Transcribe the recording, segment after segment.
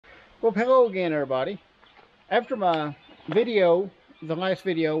Well, hello again, everybody. After my video, the last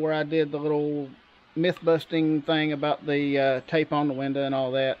video where I did the little myth-busting thing about the tape on the window and all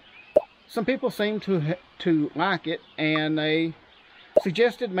that, some people seem to like it, and they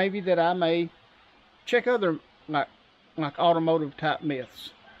suggested maybe that I may check other like automotive type myths.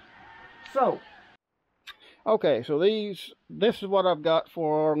 So, okay, so this is what I've got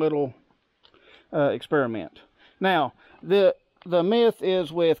for our little experiment. Now, the myth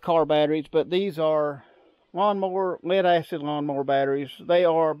is with car batteries, but these are lead acid lawnmower batteries. They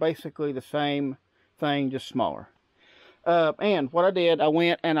are basically the same thing, just smaller. And what I did, I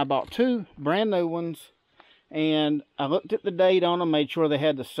went and I bought two brand new ones, and I looked at the date on them, made sure they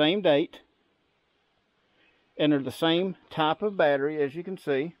had the same date, and they're the same type of battery, as you can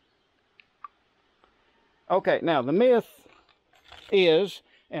see. Okay, now the myth is,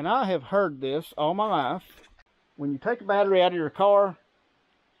 and I have heard this all my life, when you take a battery out of your car,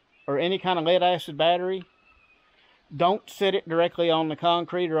 or any kind of lead acid battery, don't set it directly on the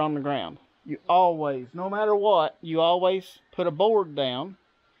concrete or on the ground. You always, no matter what, you always put a board down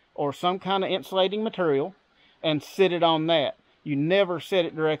or some kind of insulating material and sit it on that. You never set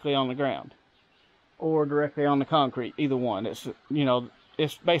it directly on the ground or directly on the concrete, either one. It's, you know,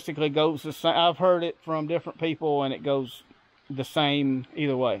 it basically goes the same. I've heard it from different people and it goes the same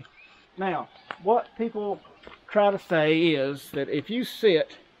either way. Now, what people try to say is that if you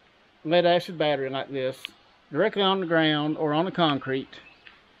sit lead acid battery like this directly on the ground or on the concrete,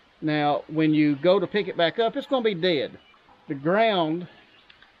 now when you go to pick it back up, it's going to be dead. The ground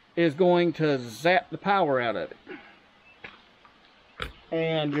is going to zap the power out of it,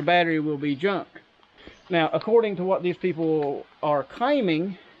 and your battery will be junk. Now, according to what these people are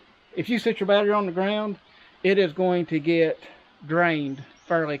claiming, if you sit your battery on the ground, it is going to get drained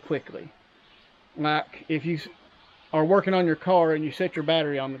fairly quickly. Like if you are working on your car and you set your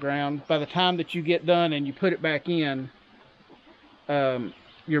battery on the ground, by the time that you get done and you put it back in,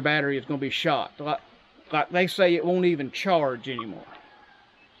 your battery is going to be shot. Like they say, it won't even charge anymore.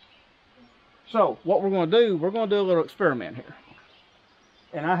 So what we're going to do, we're going to do a little experiment here.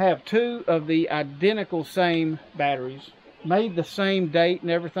 And I have two of the identical same batteries, made the same date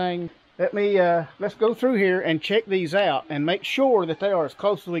and everything. Let's go through here and check these out and make sure that they are as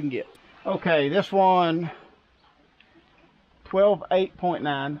close as we can get. Okay, this one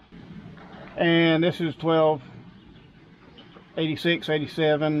 12.8.9, and this is 12.86,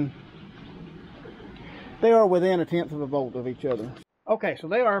 87. They are within 1/10 of a volt of each other. Okay, so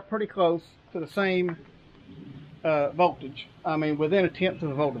they are pretty close to the same voltage. I mean, within 1/10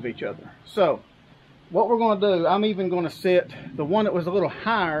 of a volt of each other. So what we're going to do, I'm even going to set the one that was a little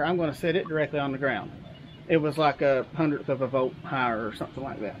higher, I'm going to set it directly on the ground. It was like 1/100th of a volt higher or something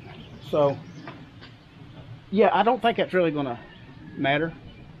like that. So yeah, I don't think that's really going to matter.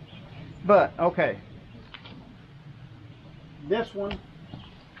 But okay, this one,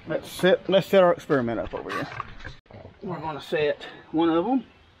 let's set our experiment up over here. We're going to set one of them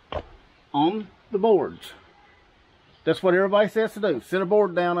on the boards. That's what everybody says to do. Set a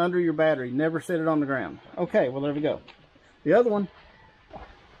board down under your battery. Never set it on the ground. Okay, well, there we go. The other one,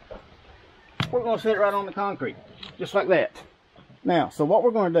 we're going to set it right on the concrete, just like that. Now, so what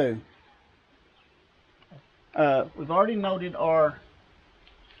we're going to do, we've already noted our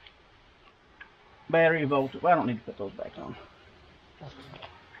battery voltage. Well, I don't need to put those back on.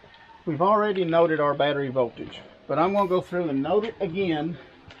 We've already noted our battery voltage, but I'm going to go through and note it again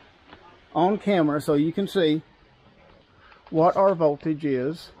on camera so you can see what our voltage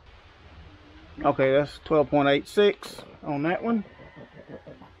is. Okay, that's 12.86 on that one,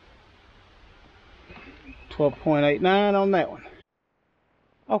 12.89 on that one.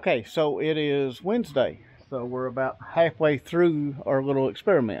 Okay, so it is Wednesday, so we're about halfway through our little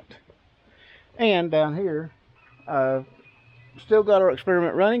experiment. And down here, I've still got our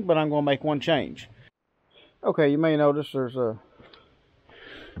experiment running, but I'm going to make one change. Okay, you may notice there's a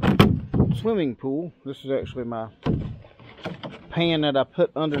swimming pool. This is actually my pan that I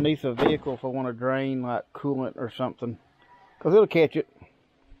put underneath a vehicle if I want to drain like coolant or something, because it'll catch it.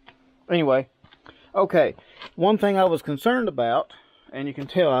 Anyway, okay, one thing I was concerned about, and you can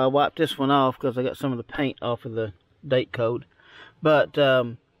tell I wiped this one off because I got some of the paint off of the date code, but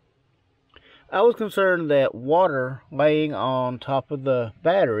I was concerned that water laying on top of the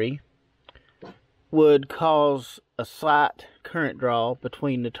battery would cause a slight current draw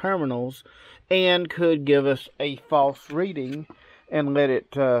between the terminals and could give us a false reading and let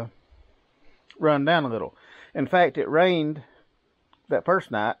it run down a little. In fact, it rained that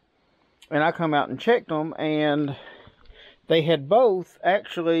first night, and I come out and checked them, and they had both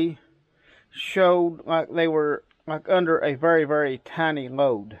actually showed like they were like under a very, very tiny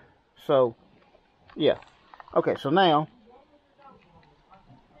load. So, yeah. Okay, so now,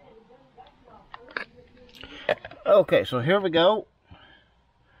 okay, so here we go.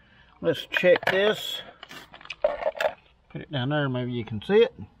 Let's check this. Put it down there, maybe you can see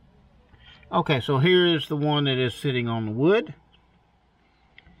it. Okay, so here is the one that is sitting on the wood.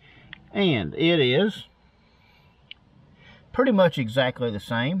 And it is pretty much exactly the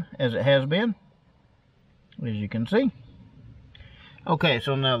same as it has been, as you can see. Okay,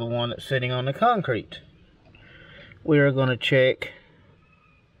 so now the one that's sitting on the concrete. We are going to check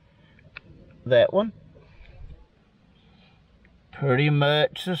that one. Pretty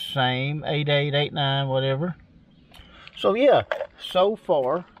much the same, 88, 89, whatever. So yeah, so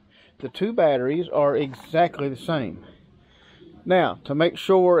far the two batteries are exactly the same. Now, to make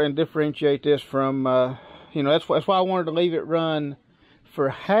sure and differentiate this from, you know, that's why I wanted to leave it run for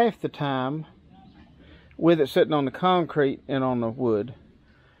half the time with it sitting on the concrete and on the wood.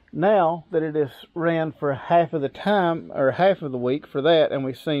 Now that it is ran for half of the time, or half of the week for that, and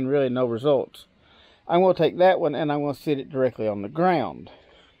we've seen really no results, I'm going to take that one and I'm going to sit it directly on the ground.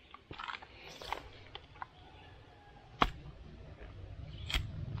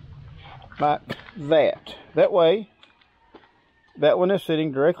 Like that. That way, that one is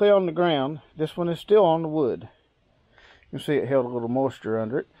sitting directly on the ground. This one is still on the wood. You can see it held a little moisture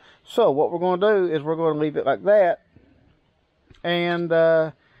under it. So what we're going to do is we're going to leave it like that. And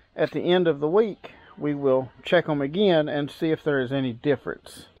at the end of the week, we will check them again and see if there is any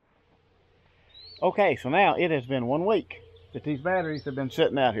difference. Okay, so now it has been 1 week that these batteries have been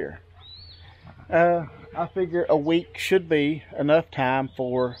sitting out here. I figure a week should be enough time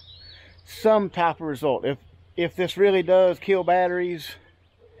for some type of result. If this really does kill batteries,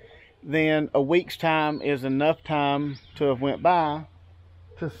 then a week's time is enough time to have went by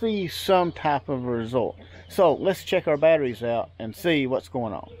to see some type of result. So let's check our batteries out and see what's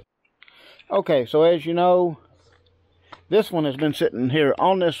going on. Okay, so as you know, this one has been sitting here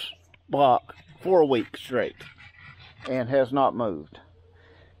on this block for a week straight and has not moved.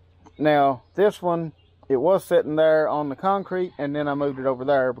 Now this one, it was sitting there on the concrete, and then I moved it over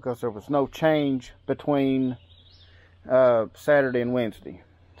there because there was no change between Saturday and Wednesday.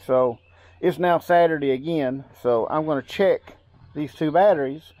 So it's now Saturday again, so I'm going to check these two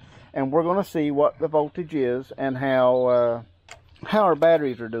batteries and we're going to see what the voltage is and how our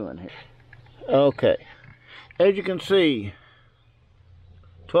batteries are doing here. Okay, as you can see,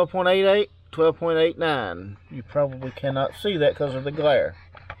 12.88, 12.89. You probably cannot see that because of the glare.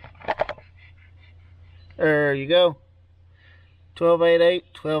 There you go. 12.88,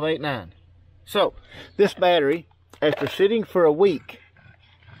 12.89. So, this battery, after sitting for a week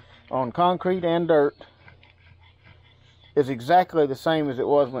on concrete and dirt, is exactly the same as it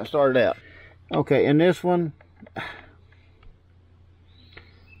was when it started out. Okay, and this one,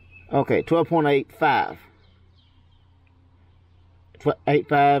 okay, 12.85.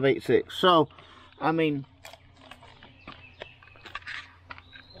 85, 86. So, I mean,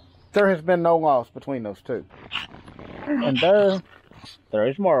 there has been no loss between those two. And there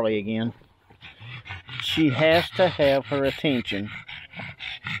is Marley again. She has to have her attention.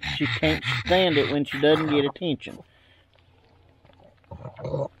 She can't stand it when she doesn't get attention.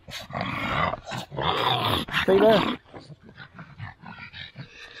 See that?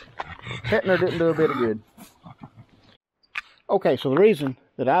 Petting her didn't do a bit of good. Okay, so the reason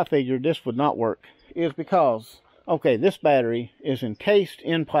that I figured this would not work is because, okay, this battery is encased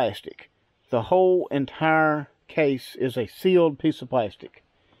in plastic. The whole entire case is a sealed piece of plastic.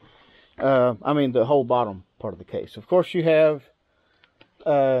 I mean, the whole bottom part of the case. Of course, you have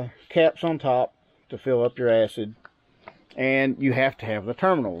caps on top to fill up your acid, and you have to have the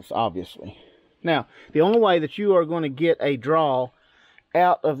terminals, obviously. Now, the only way that you are going to get a draw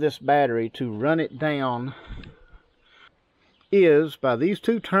out of this battery to run it down is by these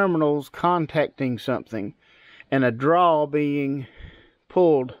two terminals contacting something and a draw being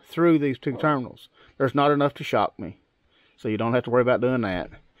pulled through these two terminals. There's not enough to shock me, so you don't have to worry about doing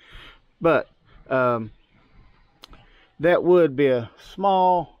that. But that would be a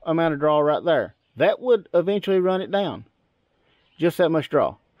small amount of draw right there. That would eventually run it down. Just that much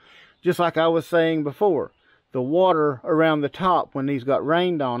draw. Just like I was saying before, the water around the top, when these got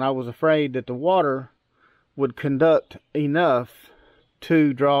rained on, I was afraid that the water would conduct enough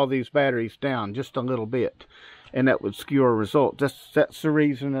to draw these batteries down just a little bit, and that would skewer results. That's the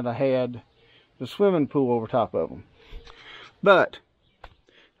reason that I had the swimming pool over top of them. But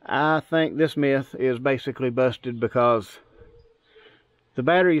I think this myth is basically busted because the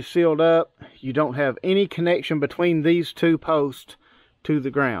battery is sealed up. You don't have any connection between these two posts to the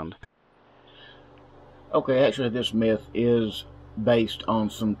ground. Okay, actually this myth is based on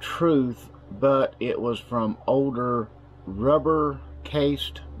some truth, but it was from older rubber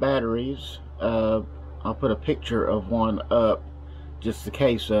cased batteries. I'll put a picture of one up, just the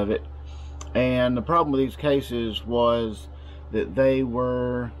case of it. And the problem with these cases was that they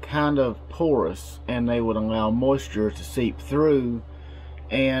were kind of porous, and they would allow moisture to seep through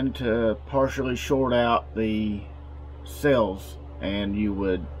and to partially short out the cells, and you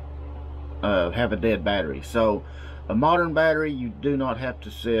would have a dead battery. So a modern battery, you do not have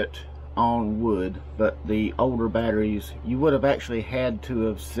to sit on wood, but the older batteries, you would have actually had to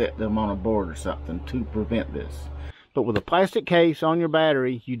have set them on a board or something to prevent this. But with a plastic case on your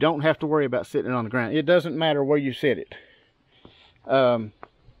battery, you don't have to worry about sitting it on the ground. It doesn't matter where you sit it.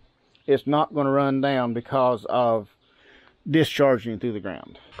 It's not going to run down because of discharging through the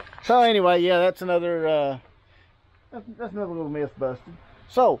ground. So anyway, yeah, that's another little myth busted.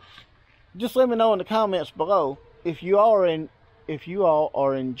 So just let me know in the comments below if you all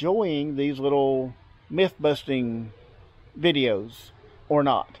are enjoying these little myth busting videos or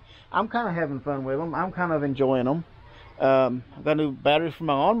not. I'm kind of having fun with them. I'm kind of enjoying them. I got new batteries for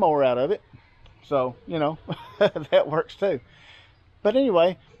my lawnmower out of it, so you know that works too. But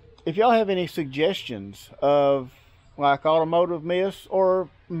anyway, if y'all have any suggestions of like automotive myths or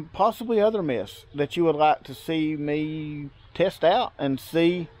possibly other myths that you would like to see me test out and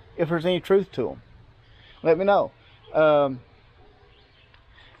see if there's any truth to them, let me know.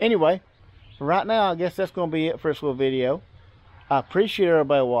 Anyway, for right now, I guess that's going to be it for this little video. I appreciate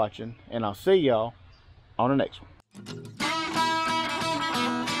everybody watching, and I'll see y'all on the next one.